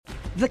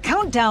The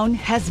countdown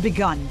has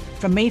begun.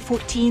 From May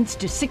 14th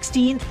to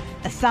 16th,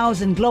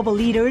 1,000 global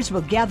leaders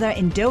will gather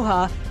in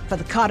Doha for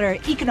the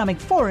Qatar Economic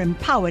Forum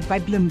powered by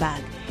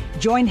Bloomberg.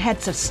 Join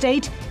heads of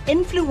state,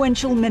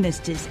 influential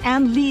ministers,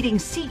 and leading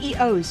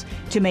CEOs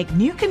to make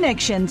new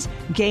connections,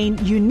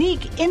 gain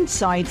unique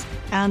insights,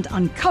 and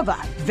uncover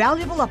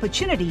valuable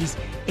opportunities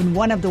in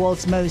one of the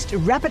world's most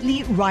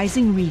rapidly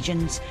rising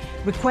regions.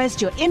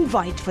 Request your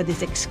invite for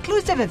this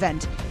exclusive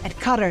event at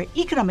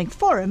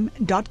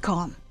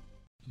QatarEconomicForum.com.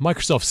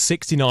 Microsoft's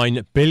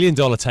 $69 billion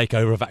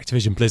takeover of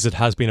Activision Blizzard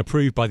has been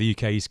approved by the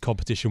UK's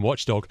competition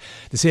watchdog.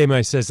 The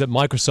CMA says that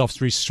Microsoft's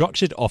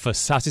restructured offer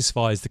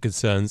satisfies the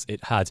concerns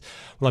it had.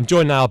 Well, I'm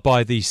joined now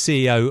by the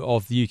CEO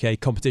of the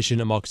UK Competition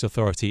and Markets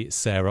Authority,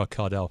 Sarah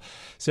Cardell.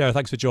 Sarah,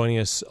 thanks for joining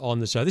us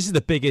on the show. This is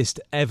the biggest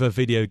ever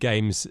video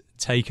games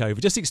takeover.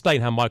 Just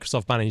explain how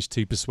Microsoft managed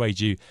to persuade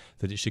you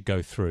that it should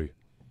go through.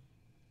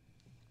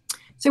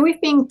 So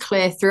we've been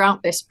clear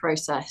throughout this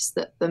process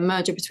that the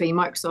merger between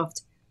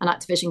Microsoft and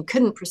Activision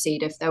couldn't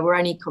proceed if there were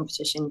any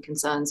competition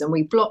concerns. And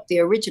we blocked the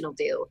original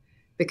deal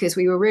because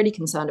we were really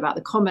concerned about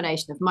the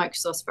combination of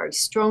Microsoft's very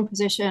strong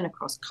position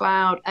across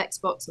cloud,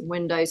 Xbox and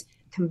Windows,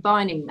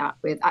 combining that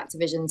with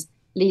Activision's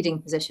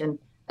leading position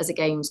as a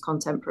games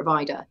content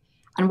provider.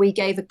 And we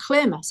gave a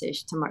clear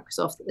message to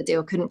Microsoft that the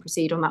deal couldn't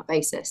proceed on that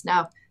basis.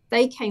 Now,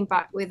 they came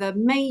back with a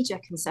major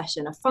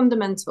concession, a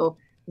fundamental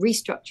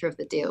restructure of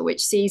the deal,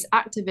 which sees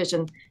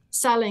Activision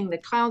selling the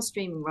cloud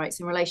streaming rights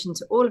in relation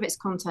to all of its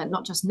content,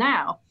 not just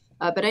now,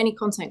 but any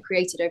content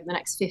created over the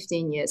next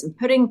 15 years, and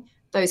putting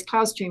those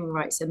cloud streaming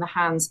rights in the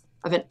hands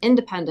of an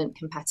independent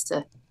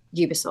competitor,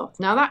 Ubisoft.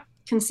 Now, that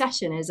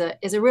concession is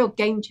a real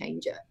game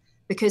changer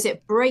because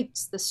it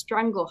breaks the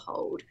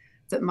stranglehold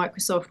that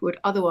Microsoft would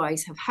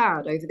otherwise have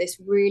had over this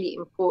really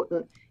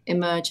important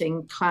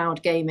emerging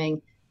cloud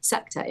gaming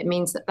sector. It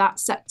means that that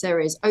sector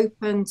is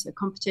open to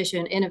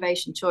competition,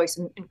 innovation, choice,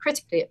 and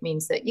critically, it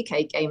means that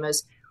UK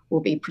gamers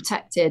will be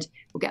protected,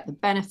 will get the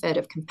benefit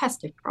of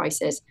competitive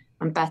prices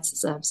and better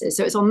services.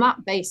 So it's on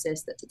that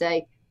basis that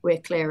today we're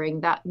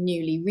clearing that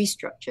newly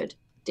restructured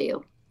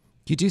deal.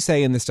 You do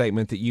say in the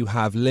statement that you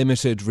have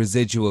limited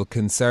residual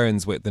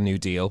concerns with the new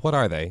deal. What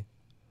are they?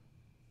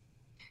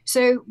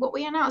 So what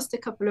we announced a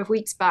couple of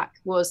weeks back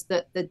was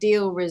that the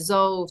deal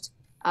resolved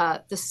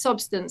the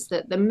substance,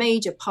 that the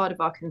major part of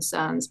our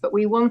concerns, but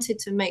we wanted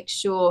to make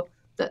sure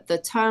that the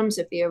terms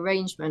of the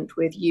arrangement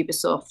with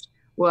Ubisoft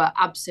were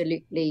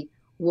absolutely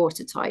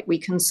watertight. We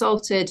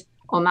consulted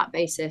on that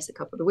basis a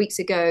couple of weeks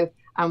ago,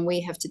 and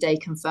we have today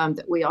confirmed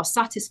that we are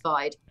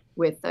satisfied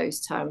with those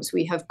terms.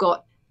 We have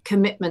got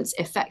commitments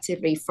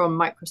effectively from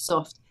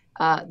Microsoft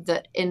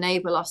that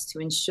enable us to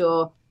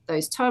ensure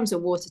those terms are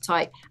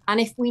watertight, and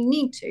if we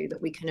need to,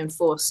 that we can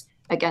enforce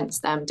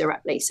against them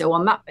directly. So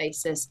on that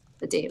basis,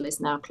 the deal is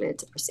now cleared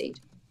to proceed.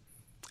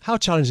 How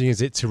challenging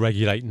is it to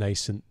regulate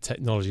nascent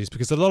technologies?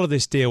 Because a lot of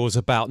this deal was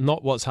about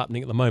not what's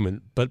happening at the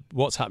moment, but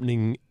what's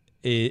happening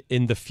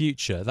in the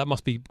future. That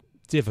must be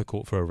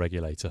difficult for a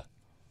regulator.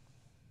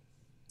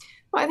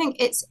 Well, I think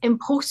it's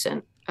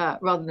important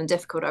rather than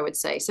difficult, I would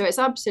say. So it's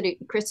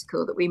absolutely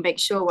critical that we make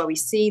sure where we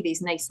see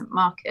these nascent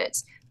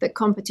markets, that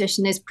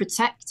competition is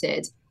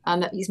protected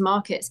and that these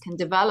markets can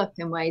develop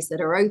in ways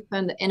that are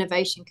open, that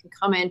innovation can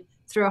come in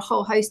through a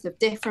whole host of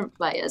different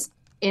players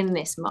in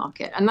this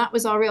market. And that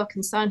was our real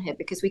concern here,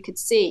 because we could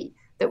see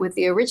that with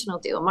the original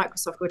deal,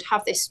 Microsoft would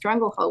have this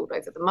stranglehold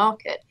over the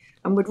market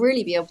and would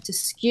really be able to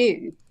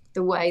skew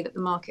the way that the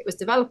market was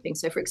developing.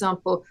 So, for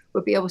example,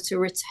 would be able to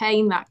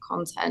retain that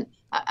content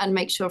and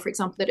make sure, for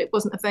example, that it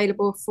wasn't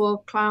available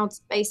for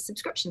cloud-based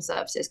subscription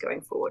services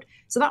going forward.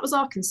 So that was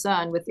our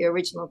concern with the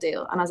original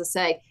deal. And as I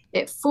say,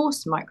 it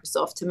forced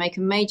Microsoft to make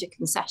a major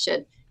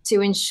concession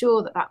to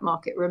ensure that that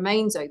market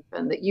remains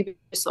open, that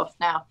Ubisoft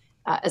now,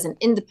 as an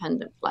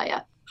independent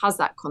player, has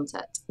that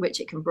content which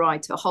it can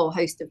provide to a whole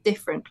host of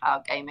different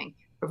cloud gaming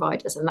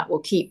providers, and that will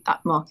keep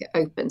that market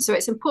open. So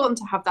it's important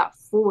to have that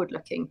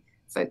forward-looking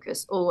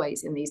focus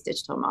always in these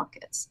digital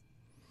markets.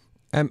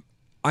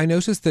 I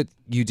noticed that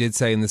you did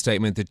say in the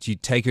statement that you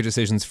take your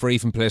decisions free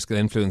from political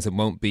influence and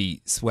won't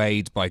be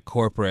swayed by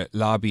corporate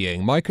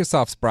lobbying.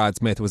 Microsoft's Brad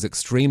Smith was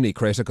extremely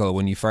critical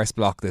when you first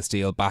blocked this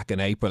deal back in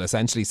April,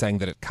 essentially saying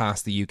that it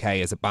cast the UK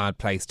as a bad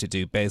place to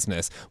do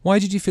business. Why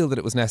did you feel that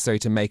it was necessary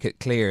to make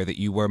it clear that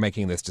you were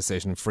making this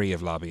decision free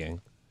of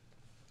lobbying?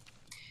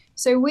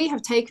 So we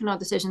have taken our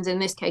decisions in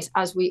this case,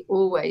 as we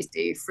always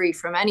do, free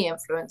from any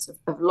influence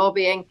of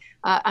lobbying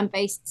and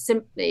based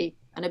simply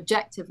and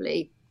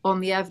objectively on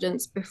the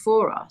evidence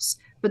before us.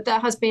 But there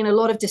has been a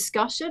lot of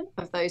discussion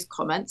of those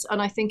comments,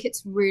 and I think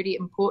it's really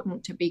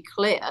important to be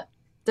clear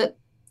that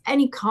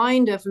any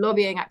kind of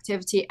lobbying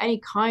activity, any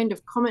kind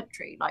of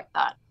commentary like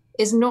that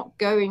is not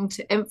going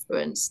to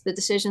influence the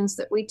decisions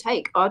that we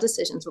take. Our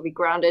decisions will be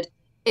grounded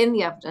in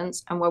the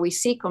evidence, and where we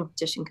see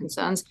competition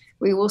concerns,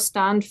 we will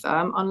stand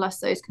firm unless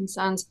those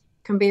concerns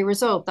can be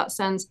resolved. That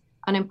sends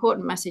an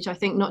important message, I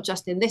think, not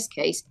just in this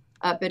case,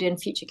 but in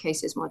future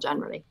cases more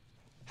generally.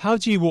 How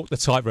do you walk the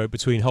tightrope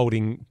between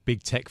holding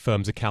big tech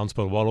firms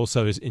accountable while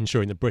also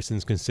ensuring that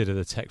Britons consider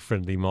the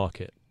tech-friendly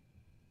market?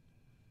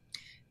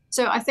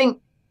 So I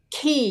think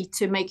key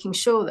to making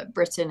sure that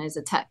Britain is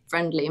a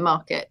tech-friendly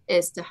market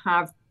is to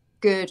have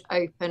good,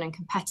 open and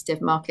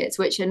competitive markets,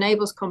 which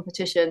enables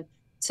competition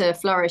to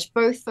flourish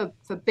both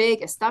for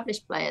big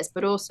established players,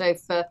 but also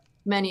for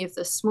many of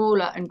the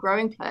smaller and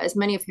growing players,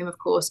 many of whom, of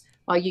course,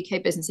 are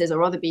UK businesses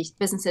or other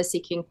businesses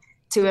seeking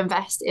to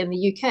invest in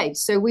the UK.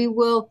 So we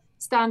will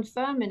stand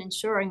firm in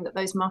ensuring that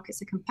those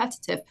markets are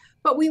competitive,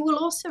 but we will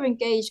also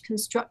engage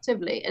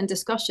constructively in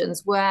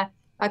discussions where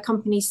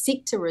companies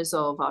seek to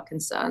resolve our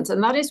concerns.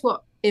 And that is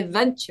what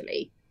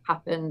eventually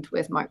happened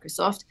with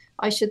Microsoft.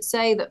 I should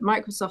say that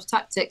Microsoft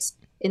tactics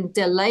in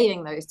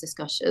delaying those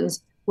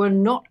discussions were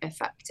not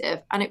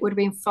effective, and it would have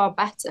been far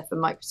better for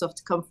Microsoft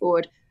to come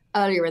forward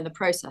earlier in the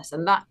process.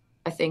 And that,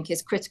 I think,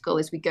 is critical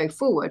as we go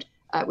forward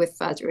with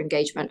further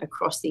engagement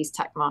across these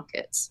tech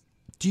markets.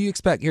 Do you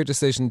expect your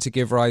decision to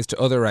give rise to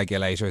other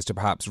regulators to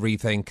perhaps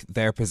rethink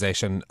their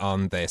position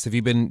on this? Have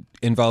you been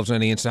involved in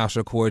any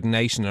international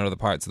coordination in other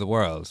parts of the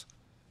world?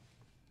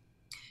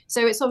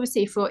 So it's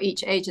obviously for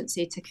each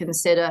agency to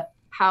consider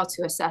how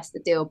to assess the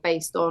deal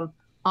based on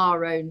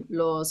our own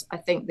laws. I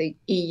think the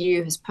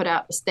EU has put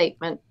out a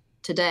statement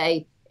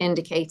today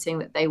indicating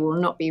that they will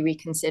not be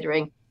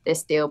reconsidering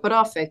this deal. But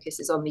our focus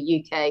is on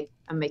the UK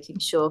and making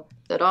sure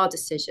that our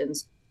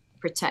decisions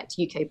protect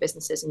UK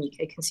businesses and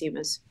UK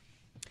consumers.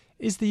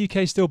 Is the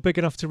UK still big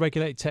enough to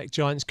regulate tech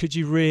giants? Could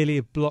you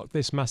really block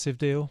this massive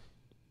deal?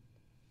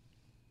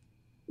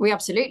 We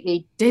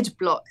absolutely did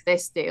block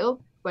this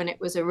deal when it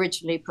was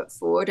originally put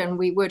forward, and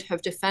we would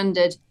have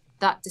defended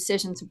that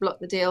decision to block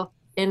the deal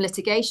in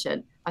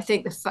litigation. I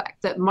think the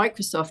fact that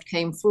Microsoft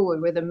came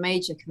forward with a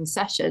major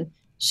concession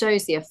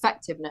shows the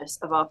effectiveness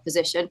of our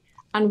position.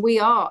 And we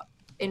are,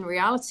 in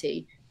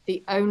reality,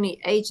 the only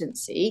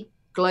agency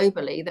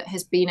globally that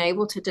has been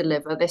able to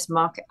deliver this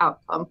market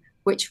outcome,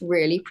 which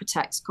really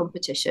protects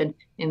competition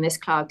in this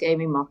cloud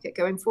gaming market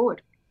going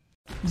forward.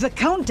 The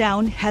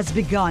countdown has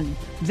begun.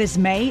 This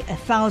May,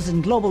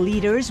 1,000 global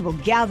leaders will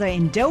gather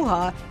in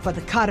Doha for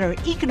the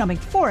Qatar Economic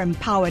Forum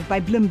powered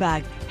by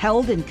Bloomberg,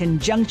 held in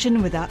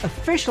conjunction with our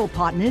official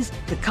partners,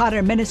 the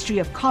Qatar Ministry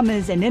of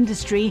Commerce and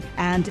Industry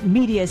and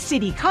Media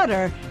City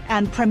Qatar,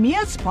 and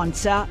premier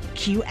sponsor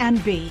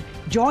Q&B.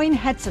 Join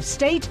heads of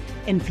state,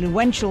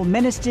 influential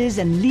ministers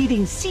and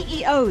leading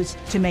CEOs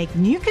to make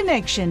new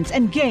connections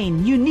and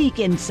gain unique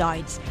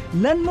insights.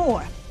 Learn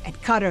more at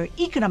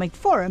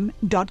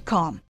QatarEconomicForum.com.